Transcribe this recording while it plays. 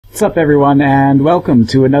What's up, everyone, and welcome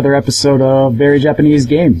to another episode of Very Japanese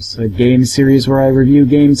Games, a game series where I review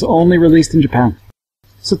games only released in Japan.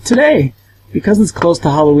 So today, because it's close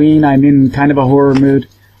to Halloween, I'm in kind of a horror mood,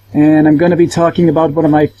 and I'm going to be talking about one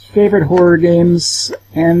of my favorite horror games,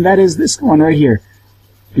 and that is this one right here,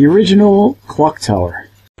 the original Clock Tower.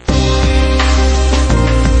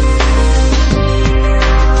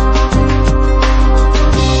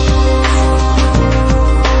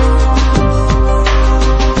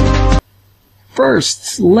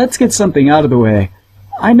 First, let's get something out of the way.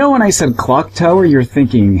 I know when I said Clock Tower, you're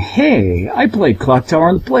thinking, hey, I played Clock Tower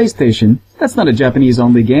on the PlayStation. That's not a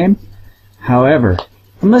Japanese-only game. However,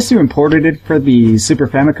 unless you imported it for the Super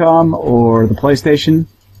Famicom or the PlayStation,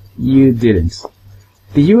 you didn't.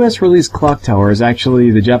 The US released Clock Tower is actually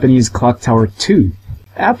the Japanese Clock Tower 2.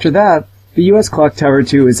 After that, the US Clock Tower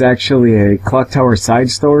 2 is actually a Clock Tower side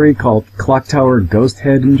story called Clock Tower Ghost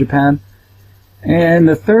Head in Japan. And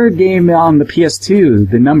the third game on the PS2,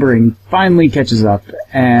 the numbering finally catches up,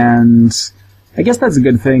 and I guess that's a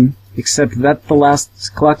good thing, except that's the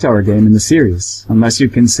last Clock Tower game in the series, unless you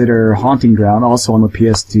consider Haunting Ground also on the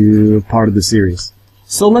PS2 part of the series.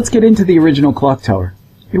 So let's get into the original Clock Tower.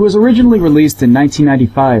 It was originally released in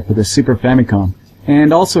 1995 for the Super Famicom,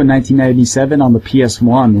 and also in 1997 on the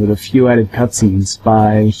PS1 with a few added cutscenes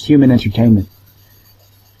by Human Entertainment.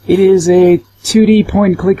 It is a 2D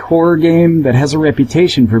point-and-click horror game that has a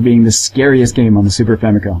reputation for being the scariest game on the Super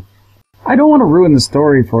Famicom. I don't want to ruin the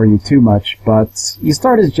story for you too much, but you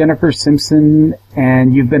start as Jennifer Simpson,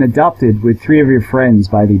 and you've been adopted with 3 of your friends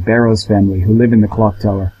by the Barrows family who live in the Clock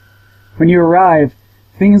Tower. When you arrive,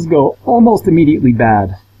 things go almost immediately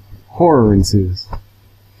bad. Horror ensues.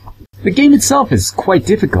 The game itself is quite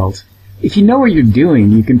difficult. If you know what you're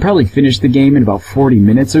doing, you can probably finish the game in about 40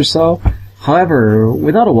 minutes or so. However,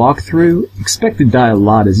 without a walkthrough, expect to die a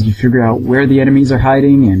lot as you figure out where the enemies are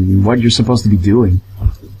hiding and what you're supposed to be doing.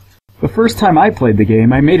 The first time I played the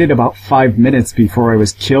game, I made it about 5 minutes before I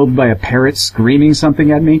was killed by a parrot screaming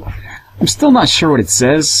something at me. I'm still not sure what it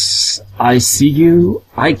says. I see you,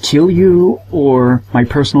 I kill you, or my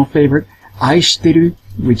personal favorite, aishiteru,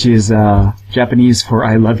 which is Japanese for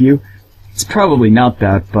I love you. It's probably not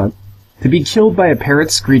that, but to be killed by a parrot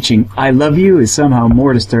screeching I love you is somehow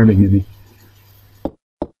more disturbing to me.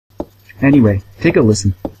 Anyway, take a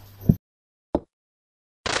listen.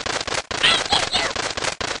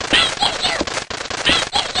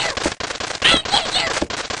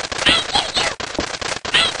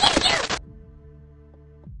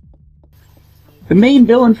 The main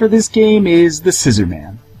villain for this game is the Scissor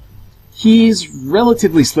Man. He's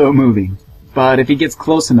relatively slow moving, but if he gets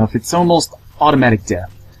close enough, it's almost automatic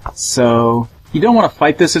death. So, you don't want to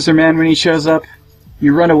fight the Scissor Man when he shows up.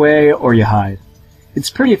 You run away or you hide. It's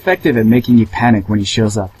pretty effective at making you panic when he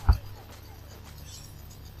shows up.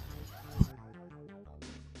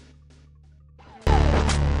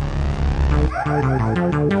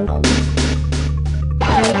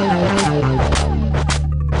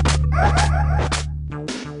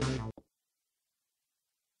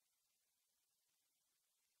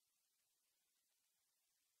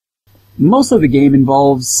 Most of the game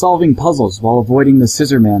involves solving puzzles while avoiding the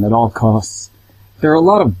Scissor Man at all costs. There are a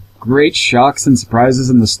lot of great shocks and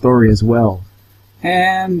surprises in the story as well,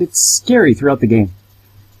 and it's scary throughout the game.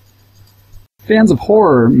 Fans of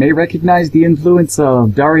horror may recognize the influence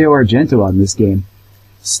of Dario Argento on this game.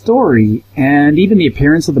 Story, and even the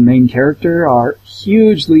appearance of the main character, are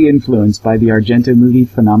hugely influenced by the Argento movie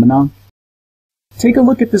phenomenon. Take a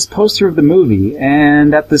look at this poster of the movie,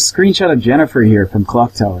 and at the screenshot of Jennifer here from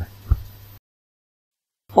Clock Tower.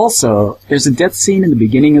 Also, there's a death scene in the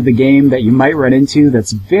beginning of the game that you might run into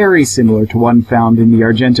that's very similar to one found in the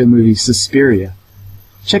Argento movie Suspiria.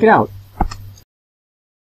 Check it out.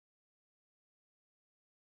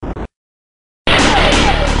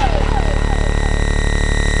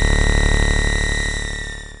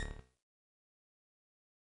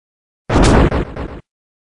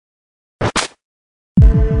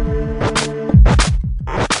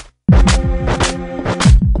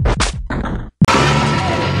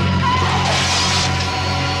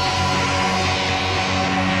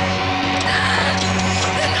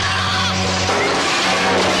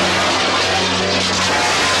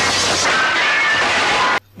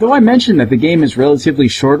 Though I mentioned that the game is relatively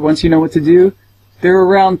short once you know what to do, there are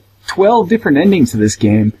around 12 different endings to this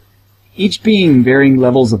game, each being varying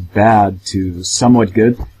levels of bad to somewhat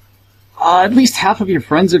good. At least half of your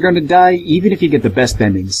friends are going to die, even if you get the best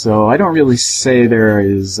ending, so I don't really say there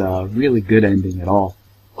is a really good ending at all.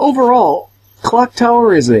 Overall, Clock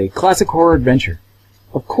Tower is a classic horror adventure.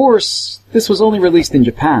 Of course, this was only released in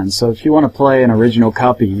Japan, so if you want to play an original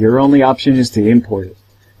copy, your only option is to import it.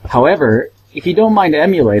 However, if you don't mind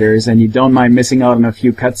emulators and you don't mind missing out on a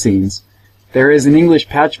few cutscenes, there is an English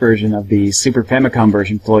patch version of the Super Famicom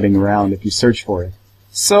version floating around if you search for it.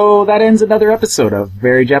 So that ends another episode of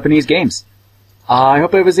Very Japanese Games. I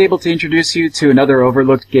hope I was able to introduce you to another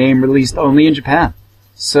overlooked game released only in Japan.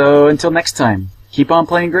 So until next time, keep on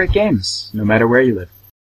playing great games, no matter where you live.